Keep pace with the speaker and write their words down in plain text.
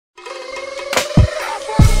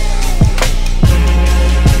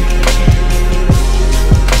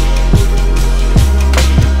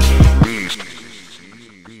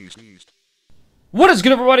What is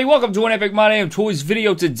good, everybody? Welcome to an Epic My Damn Toys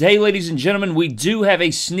video. Today, ladies and gentlemen, we do have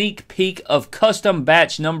a sneak peek of custom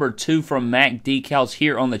batch number 2 from Mac Decals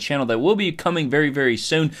here on the channel that will be coming very, very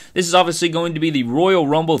soon. This is obviously going to be the Royal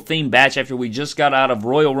Rumble themed batch after we just got out of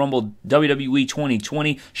Royal Rumble WWE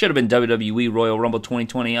 2020. Should have been WWE Royal Rumble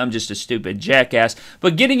 2020. I'm just a stupid jackass.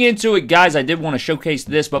 But getting into it, guys, I did want to showcase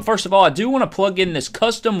this. But first of all, I do want to plug in this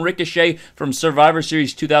custom Ricochet from Survivor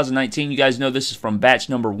Series 2019. You guys know this is from batch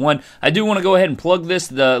number 1. I do want to go ahead and plug this.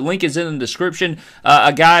 The link is in the description.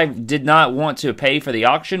 A guy did not want to pay for the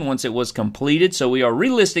auction once it was completed, so we are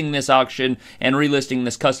relisting this auction and relisting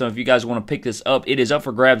this custom. If you guys want to pick this up, it is up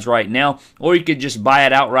for grabs right now, or you could just buy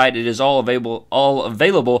it outright. It is all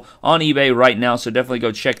available on eBay right now, so definitely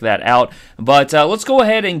go check that out. But let's go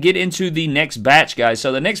ahead and get into the next batch, guys.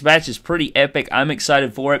 So the next batch is pretty epic. I'm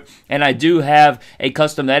excited for it, and I do have a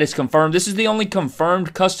custom that is confirmed. This is the only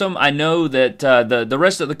confirmed custom. I know that the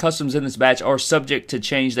rest of the customs in this batch are subject to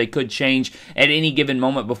change. They could change at any given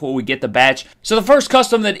moment before we get the batch. So the first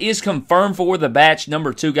custom that is confirmed for the batch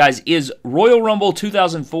number 2, guys, is Royal Rumble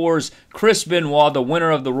 2004's Chris Benoit, the winner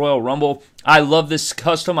of the Royal Rumble. I love this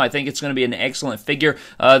custom. I think it's going to be an excellent figure.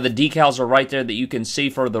 The decals are right there that you can see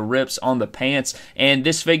for the rips on the pants, and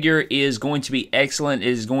this figure is going to be excellent. It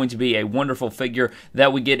is going to be a wonderful figure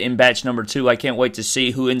that we get in batch number 2. I can't wait to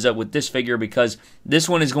see who ends up with this figure because this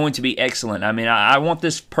one is going to be excellent. I mean, I want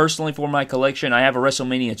this personally for my collection. I have a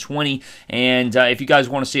WrestleMania 20, and if you guys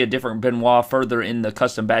want to see a different Benoit further in the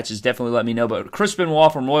custom batches, definitely let me know. But Chris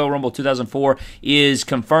Benoit from Royal Rumble 2004 is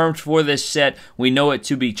confirmed for this set. We know it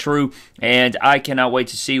to be true, and I cannot wait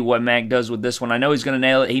to see what Mac does with this one. I know he's going to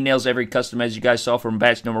nail it. He nails every custom, as you guys saw from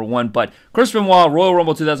batch number 1. But Chris Benoit, Royal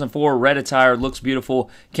Rumble 2004, red attire, looks beautiful.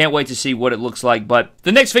 Can't wait to see what it looks like. But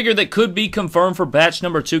the next figure that could be confirmed for batch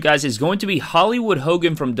number 2, guys, is going to be Hollywood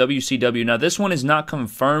Hogan from WCW. Now, this one is not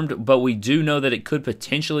confirmed, but we do know that it could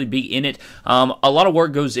potentially be in it. A lot of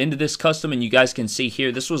work goes into this custom, and you guys can see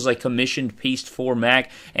here, this was a commissioned piece for Mac,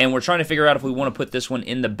 and we're trying to figure out if we want to put this one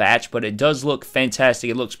in the batch, but it does look fantastic.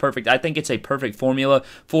 It looks perfect. I think it's a perfect formula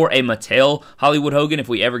for a Mattel Hollywood Hogan. If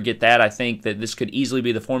we ever get that, I think that this could easily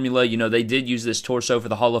be the formula. You know, they did use this torso for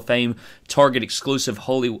the Hall of Fame Target exclusive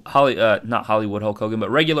not Hollywood Hulk Hogan, but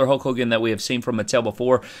regular Hulk Hogan that we have seen from Mattel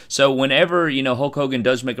before. So whenever, you know, Hulk Hogan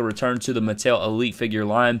does make a return to the Mattel Elite figure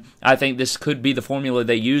line, I think this could be the formula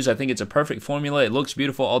they use. I think it's a perfect formula. It looks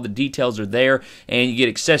beautiful. All the details are there, and you get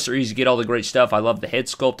accessories, you get all the great stuff. I love the head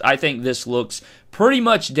sculpt. I think this looks pretty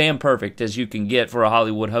much damn perfect as you can get for a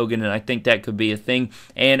Hollywood Hogan, and I think that could be a thing.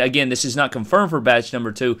 And again, this is not confirmed for batch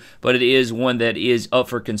number 2, but it is one that is up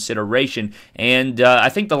for consideration. And I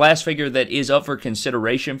think the last figure that is up for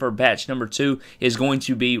consideration for batch number 2 is going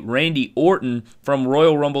to be Randy Orton from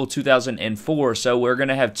Royal Rumble 2004. So we're going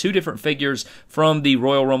to have 2 different figures from the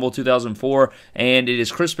Royal Rumble 2004, and it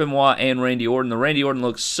is Chris Benoit and Randy Orton. The Randy Orton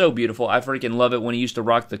looks so beautiful. I freaking love it when he used to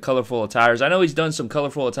rock the colorful attires. I know he's done some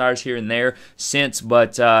colorful attires here and there since,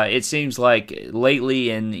 but it seems like lately,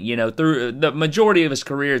 and you know, through the majority of his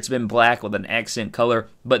career, it's been black with an accent color.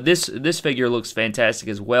 But this figure looks fantastic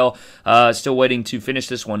as well. Still waiting to finish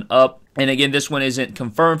this one up. And again, this one isn't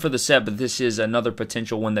confirmed for the set, but this is another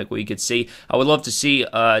potential one that we could see. I would love to see,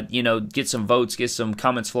 you know, get some votes, get some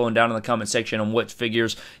comments flowing down in the comment section on what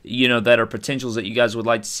figures, you know, that are potentials that you guys would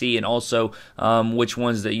like to see, and also which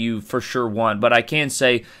ones that you for sure want. But I can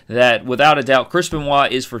say that without a doubt, Chris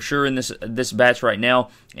Benoit is for sure in this batch right now,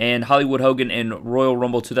 and Hollywood Hogan and Royal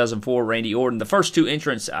Rumble 2004 Randy Orton. The first 2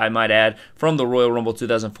 entrants, I might add, from the Royal Rumble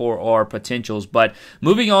 2004 are potentials. But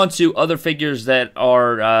moving on to other figures that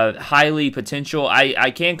are highly potential,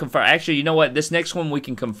 I can confirm. Actually, you know what? This next one we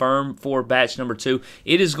can confirm for batch number 2.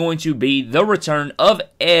 It is going to be the return of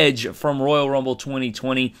Edge from Royal Rumble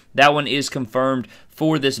 2020. That one is confirmed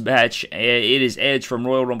for this batch. It is Edge from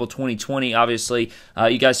Royal Rumble 2020. Obviously,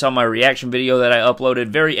 you guys saw my reaction video that I uploaded.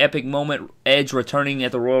 Very epic moment. Edge returning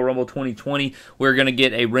at the Royal Rumble 2020. We're going to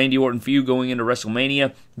get a Randy Orton feud going into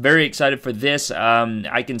WrestleMania. Very excited for this.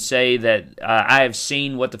 I can say that I have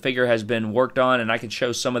seen what the figure has been worked on, and I can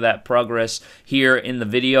show some of that progress here in the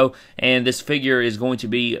video. And this figure is going to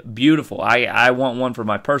be beautiful. I want one for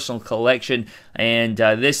my personal collection, and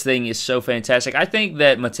this thing is so fantastic. I think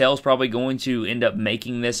that Mattel's probably going to end up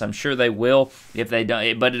making this. I'm sure they will if they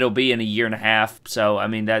don't, but it'll be in a year and a half. So I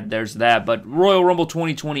mean, there's that. But Royal Rumble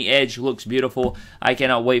 2020 Edge looks beautiful. I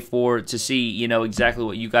cannot wait to see, you know, exactly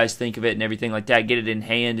what you guys think of it and everything like that. Get it in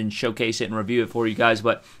hand and showcase it and review it for you guys.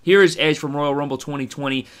 But here is Edge from Royal Rumble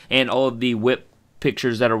 2020 and all of the whip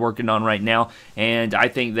pictures that are working on right now, and I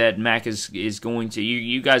think that Mac is going to,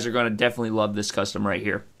 you guys are going to definitely love this custom right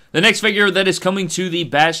here. The next figure that is coming to the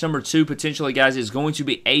batch number 2, potentially, guys, is going to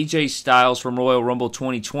be AJ Styles from Royal Rumble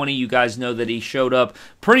 2020. You guys know that he showed up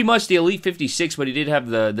pretty much the Elite 56, but he did have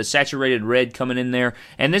the saturated red coming in there.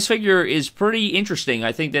 And this figure is pretty interesting.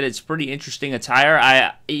 I think that it's pretty interesting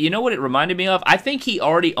attire. You know what it reminded me of? I think he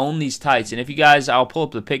already owned these tights. And if you guys, I'll pull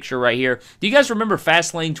up the picture right here. Do you guys remember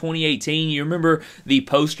Fastlane 2018? You remember the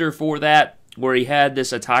poster for that where he had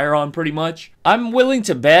this attire on pretty much? I'm willing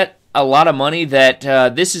to bet a lot of money that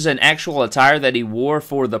this is an actual attire that he wore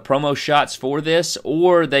for the promo shots for this,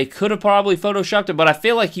 or they could have probably photoshopped it, but I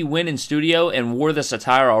feel like he went in studio and wore this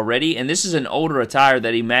attire already, and this is an older attire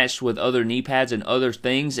that he matched with other knee pads and other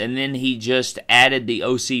things, and then he just added the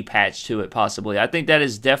OC patch to it possibly. I think that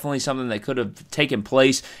is definitely something that could have taken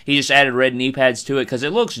place. He just added red knee pads to it because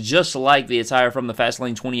it looks just like the attire from the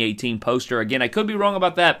Fastlane 2018 poster. Again, I could be wrong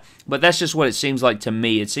about that, but that's just what it seems like to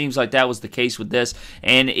me. It seems like that was the case with this,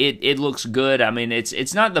 and it looks good. I mean,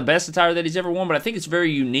 it's not the best attire that he's ever worn, but I think it's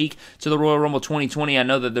very unique to the Royal Rumble 2020. I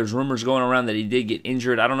know that there's rumors going around that he did get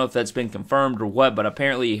injured. I don't know if that's been confirmed or what, but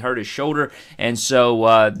apparently he hurt his shoulder, and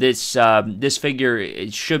so this figure,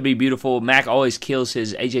 it should be beautiful. Mac always kills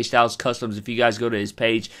his AJ Styles customs. If you guys go to his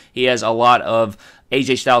page, he has a lot of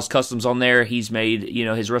AJ Styles customs on there. He's made, you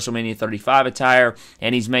know, his WrestleMania 35 attire,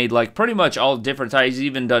 and he's made like pretty much all different attire. He's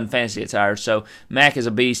even done fantasy attire. So Mac is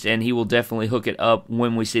a beast, and he will definitely hook it up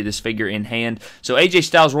when we see this figure in hand. So AJ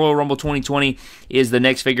Styles Royal Rumble 2020 is the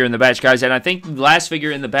next figure in the batch, guys. And I think the last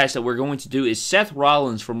figure in the batch that we're going to do is Seth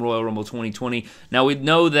Rollins from Royal Rumble 2020. Now we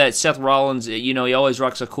know that Seth Rollins, you know, he always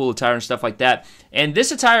rocks a cool attire and stuff like that. And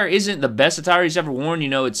this attire isn't the best attire he's ever worn. You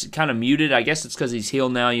know, it's kind of muted. I guess it's because he's heel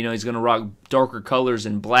now. You know, he's going to rock darker colors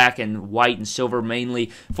and black and white and silver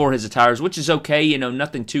mainly for his attires, which is okay. You know,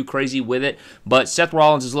 nothing too crazy with it. But Seth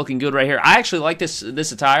Rollins is looking good right here. I actually like this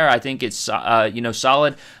attire. I think it's you know,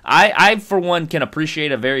 solid. I for one can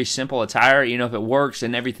appreciate a very simple attire. You know, if it works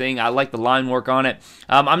and everything. I like the line work on it.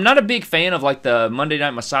 I'm not a big fan of like the Monday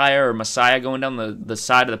Night Messiah or Messiah going down the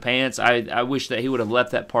side of the pants. I wish that he would have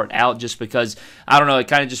left that part out just because, I don't know, it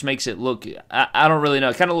kind of just makes it look, I don't really know,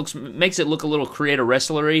 it kind of makes it look a little creator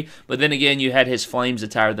wrestlery, but then again, you had his Flames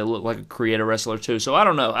attire that looked like a creator wrestler too, so I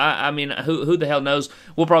don't know. I mean, who the hell knows?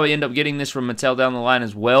 We'll probably end up getting this from Mattel down the line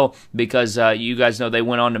as well, because you guys know they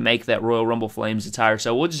went on to make that Royal Rumble Flames attire,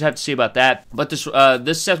 so we'll just have to see about that. But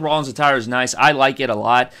this Seth Rollins attire is nice. I like it a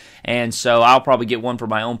lot, and so I'll probably get one for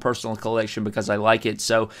my own personal collection because I like it.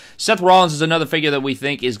 So Seth Rollins is another figure that we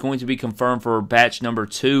think is going to be confirmed for batch number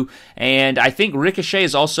 2, and I think Ricochet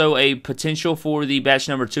is also a potential for the batch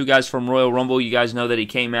number 2, guys, from Royal Rumble. You guys know that he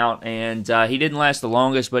came out, and he didn't last the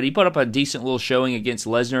longest, but he put up a decent little showing against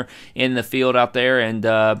Lesnar in the field out there, and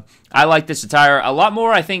I like this attire a lot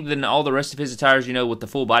more, I think, than all the rest of his attires, you know, with the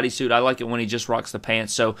full bodysuit. I like it when he just rocks the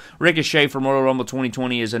pants. So Ricochet from Royal Rumble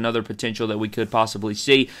 2020 is another potential that we could possibly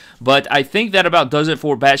see. But I think that about does it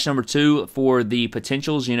for batch number 2 for the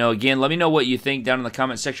potentials. You know, again, let me know what you think down in the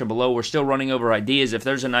comment section below. We're still running over ideas. If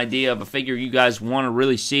there's an idea of a figure you guys want to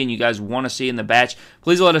really see and you guys want to see in the batch,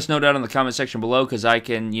 please let us know down in the comment section below, because I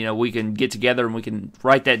can, you know, we can get together and we can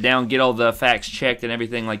write that down, get all the facts checked and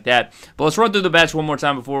everything like that. But let's run through the batch one more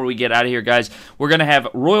time before we get out of here, guys. We're going to have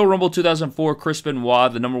Royal Rumble 2004, Chris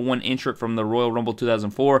Benoit, the number 1 entrant from the Royal Rumble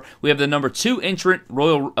 2004. We have the number 2 entrant,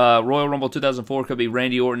 Royal Rumble 2004, could be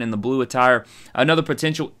Randy Orton in the blue attire. Another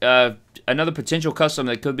potential custom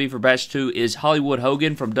that could be for batch 2 is Hollywood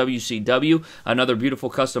Hogan from WCW, another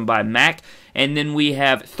beautiful custom by Mac. And then we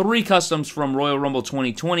have 3 customs from Royal Rumble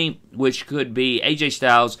 2020, which could be AJ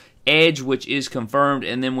Styles, Edge, which is confirmed,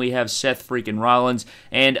 and then we have Seth freaking Rollins.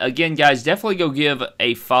 And again, guys, definitely go give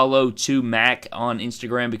a follow to Mac on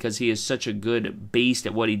Instagram, because he is such a good beast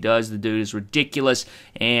at what he does. The dude is ridiculous,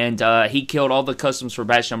 and he killed all the customs for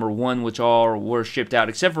batch number 1, which all were shipped out,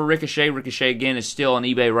 except for Ricochet. Ricochet, again, is still on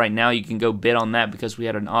eBay right now. You can go bid on that because we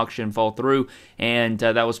had an auction fall through, and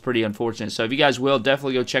that was pretty unfortunate. So if you guys will,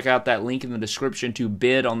 definitely go check out that link in the description to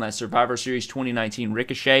bid on that Survivor Series 2019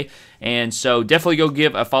 Ricochet. And so definitely go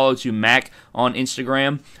give a follow to Mac on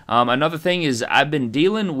Instagram. Another thing is, I've been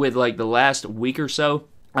dealing with, like, the last week or so,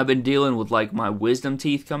 I've been dealing with, like, my wisdom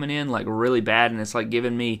teeth coming in, like, really bad, and it's, like,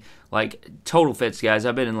 giving me, like, total fits, guys.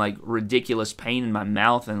 I've been in, like, ridiculous pain in my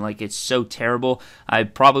mouth, and, like, it's so terrible. I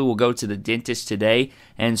probably will go to the dentist today,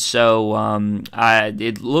 and so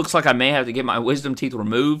it looks like I may have to get my wisdom teeth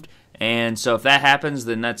removed. And so if that happens,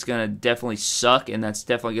 then that's going to definitely suck, and that's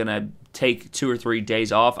definitely going to take 2 or 3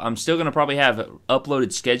 days off. I'm still going to probably have an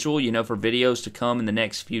uploaded schedule, for videos to come in the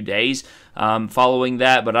next few days following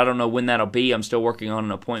that, but I don't know when that'll be. I'm still working on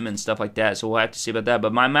an appointment and stuff like that, so we'll have to see about that.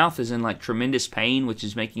 But my mouth is in tremendous pain, which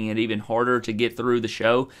is making it even harder to get through the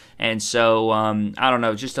show. And so I don't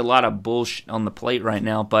know, just a lot of bullshit on the plate right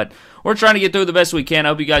now, but we're trying to get through the best we can. I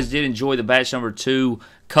hope you guys did enjoy the batch number 2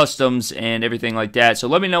 customs and everything like that. So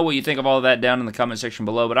let me know what you think of all of that down in the comment section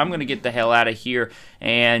below. But I'm going to get the hell out of here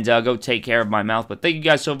and go take care of my mouth. But thank you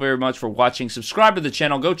guys so very much for watching. Subscribe to the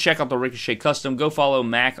channel. Go check out the Ricochet Custom. Go follow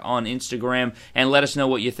Mac on Instagram and let us know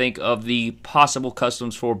what you think of the possible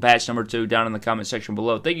customs for batch number 2 down in the comment section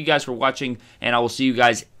below. Thank you guys for watching, and I will see you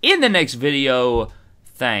guys in the next video.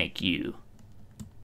 Thank you.